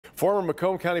Former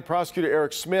Macomb County Prosecutor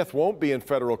Eric Smith won't be in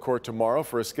federal court tomorrow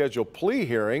for a scheduled plea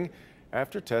hearing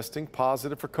after testing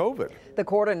positive for COVID. The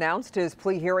court announced his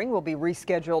plea hearing will be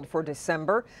rescheduled for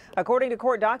December. According to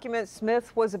court documents,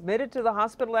 Smith was admitted to the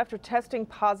hospital after testing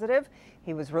positive.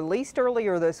 He was released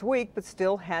earlier this week, but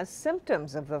still has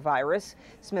symptoms of the virus.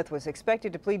 Smith was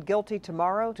expected to plead guilty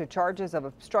tomorrow to charges of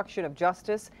obstruction of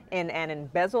justice in an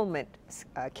embezzlement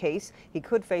case. He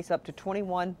could face up to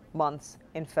 21 months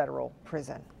in federal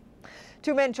prison.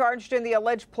 Two men charged in the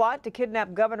alleged plot to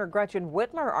kidnap Governor Gretchen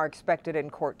Whitmer are expected in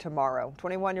court tomorrow.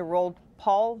 21-year-old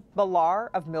Paul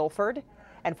Ballar of Milford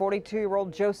and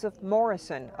 42-year-old Joseph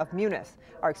Morrison of Munith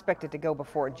are expected to go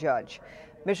before a judge.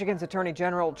 Michigan's Attorney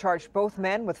General charged both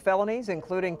men with felonies,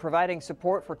 including providing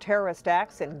support for terrorist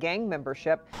acts and gang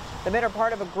membership. The men are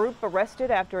part of a group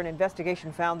arrested after an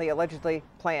investigation found they allegedly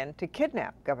planned to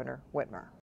kidnap Governor Whitmer.